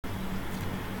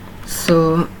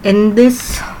So in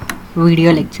this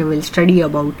video lecture we'll study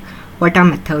about what are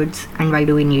methods and why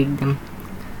do we need them.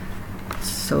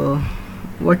 So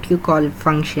what you call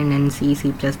function in C,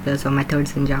 C++ or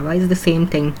methods in Java is the same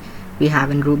thing we have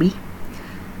in Ruby,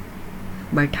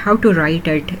 but how to write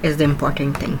it is the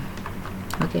important thing.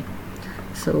 Okay,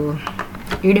 so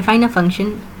you define a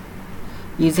function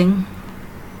using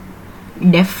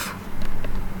def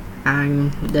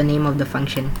and the name of the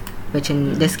function, which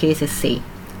in this case is say.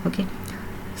 Okay,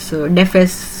 so def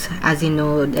is, as you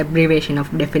know, the abbreviation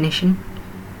of definition.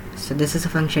 So this is a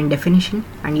function definition,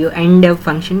 and you end a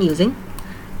function using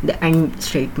the end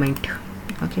statement.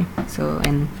 Okay, so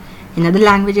in other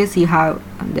languages you have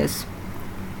this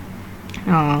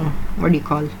what do you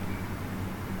call,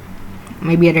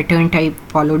 maybe a return type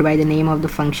followed by the name of the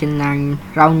function and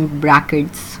round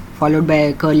brackets followed by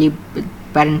a curly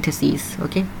parentheses.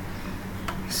 Okay,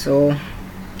 so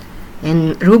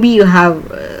in Ruby you have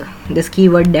this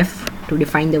keyword def to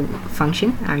define the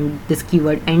function and this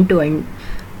keyword end to end,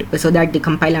 so that the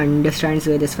compiler understands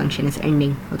where this function is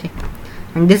ending. Okay,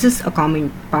 and this is a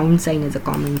comment, pound sign is a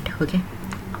comment. Okay,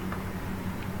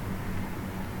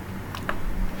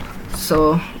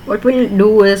 so what we'll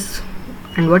do is,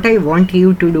 and what I want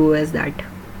you to do is that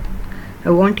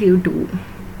I want you to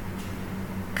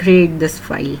create this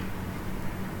file.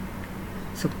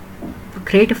 So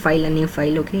create a file, a new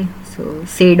file. Okay, so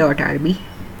say.rb.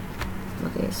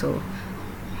 okay, so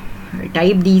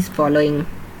type these following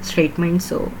statements.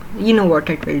 So you know what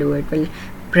it will do. It will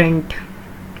print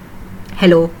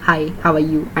hello, hi, how are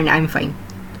you, and I'm fine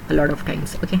a lot of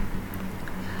times. Okay,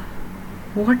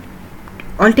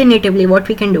 alternatively what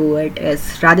we can do it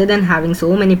is, rather than having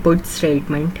so many put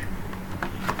statement,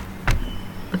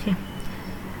 okay,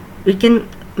 we can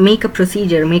make a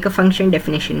procedure, make a function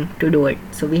definition to do it.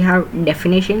 So we have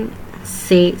definition,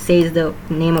 say is the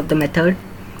name of the method.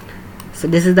 So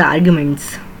this is the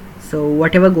arguments. So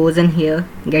whatever goes in here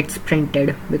gets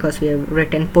printed because we have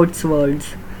written puts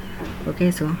words.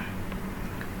 Okay, so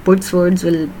puts words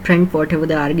will print whatever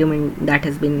the argument that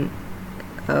has been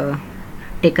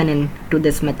taken into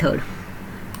this method.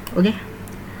 Okay,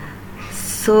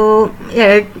 so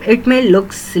yeah, it may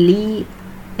look silly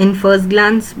in first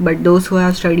glance, but those who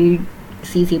have studied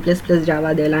C, C++,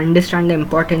 Java, they'll understand the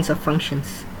importance of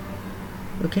functions.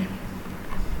 Okay,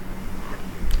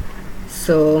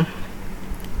 so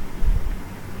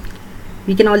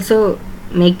we can also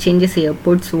make changes here,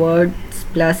 puts words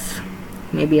plus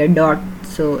maybe a dot,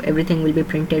 so everything will be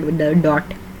printed with the dot.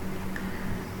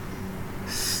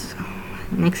 So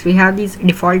next we have these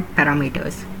default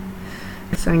parameters.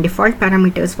 So in default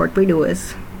parameters what we do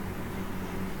is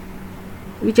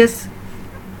we just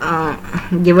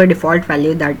give a default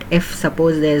value that if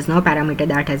suppose there is no parameter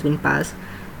that has been passed,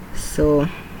 so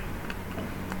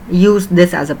use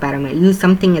this as a parameter, use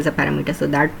something as a parameter, so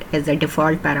that is a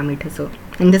default parameter. So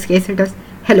in this case it was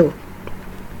hello.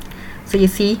 So you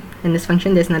see in this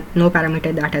function there's no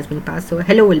parameter that has been passed, so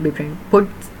hello will be printed, put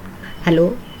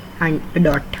hello and a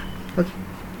dot. Okay,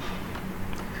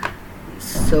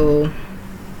 so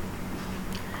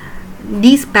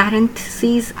these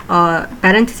parentheses are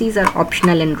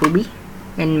optional in Ruby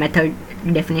in method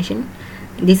definition.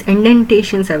 These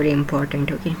indentations are very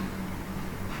important. Okay,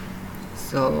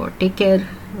 so take care,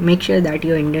 make sure that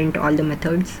you indent all the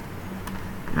methods,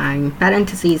 and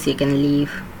parentheses you can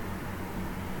leave.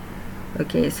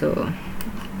 Okay, so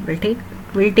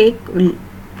we'll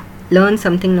learn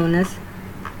something known as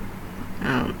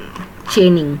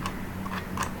chaining.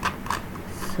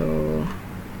 So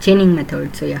chaining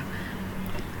method. So yeah,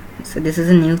 so this is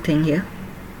a new thing here.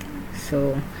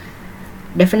 So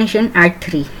definition add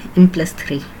 3 in plus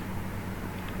 3.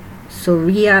 So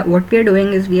what we are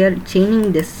doing is we are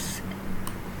chaining this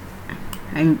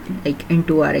and like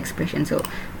into our expression. So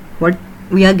what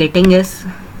we are getting is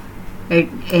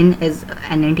n is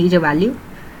an integer value,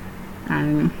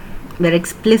 and we're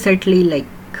explicitly like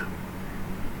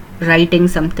writing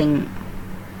something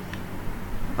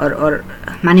or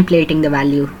manipulating the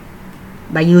value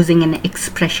by using an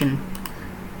expression,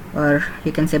 or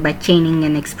you can say by chaining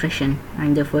an expression,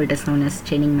 and therefore it is known as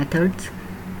chaining methods.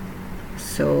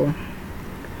 So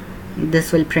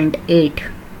this will print 8,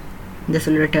 this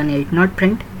will return 8, not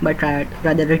print but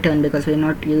rather return, because we will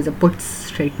not use a puts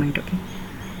statement. Okay,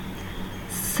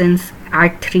 since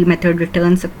add3 method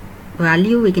returns a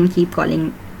value, we can keep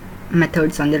calling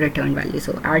methods on the return value.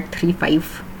 So add3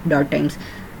 5 dot times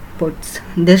puts,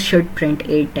 this should print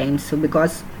 8 times. So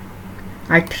because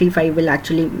add3 5 will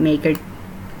actually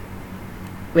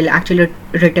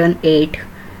return 8,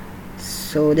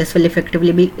 so this will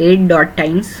effectively be 8 dot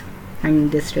times,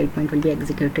 and this statement will be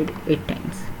executed 8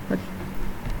 times. Okay,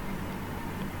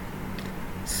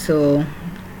 So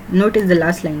notice the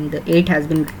last line, the 8 has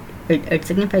been, it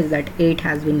signifies that 8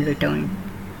 has been returned.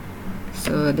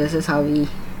 So this is how we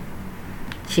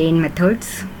chain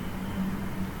methods.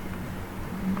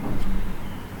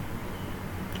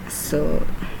 So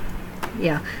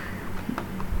yeah,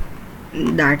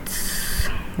 that's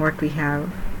what we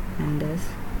have in this.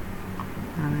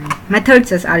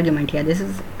 Methods as argument. Yeah, this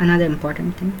is another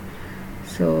important thing.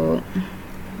 So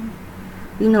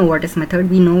we know what is method,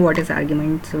 we know what is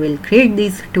argument, so we'll create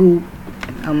these two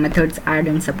methods, add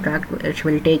and subtract, which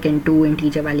will take in two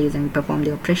integer values and perform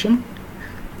the operation.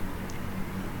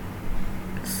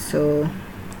 So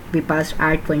we passed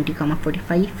add 20,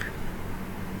 45,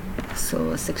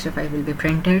 so 65 will be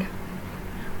printed,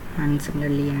 and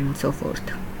similarly and so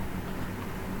forth.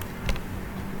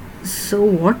 So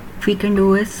what we can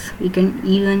do is, we can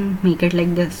even make it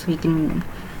like this.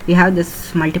 We have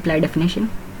this multiply definition,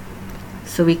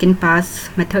 so we can pass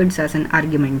methods as an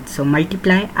argument. So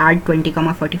multiply, add 20,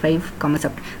 45,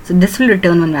 subtract. So this will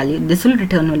return one value, this will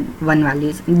return one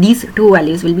value. These two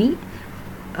values will be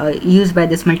used by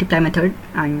this multiply method,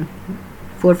 and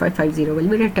 4550 will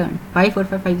be returned. Why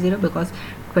 4550? Because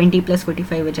 20 plus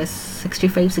 45, which is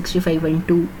 65, 65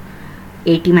 into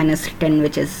 80 minus 10,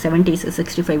 which is 70, so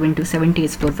 65 into 70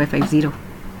 is 4550.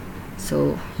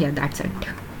 So yeah, that's it.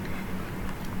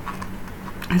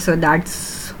 So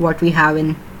that's what we have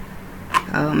in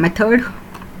method.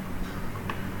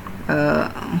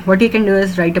 What you can do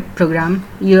is write a program.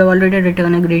 You have already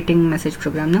written a greeting message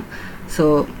program now,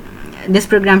 so this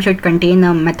program should contain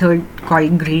a method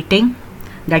called greeting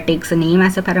that takes a name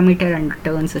as a parameter and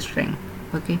returns a string.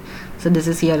 Okay, so this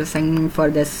is your assignment for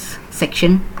this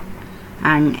section,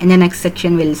 and in the next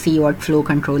section we'll see what flow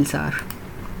controls are.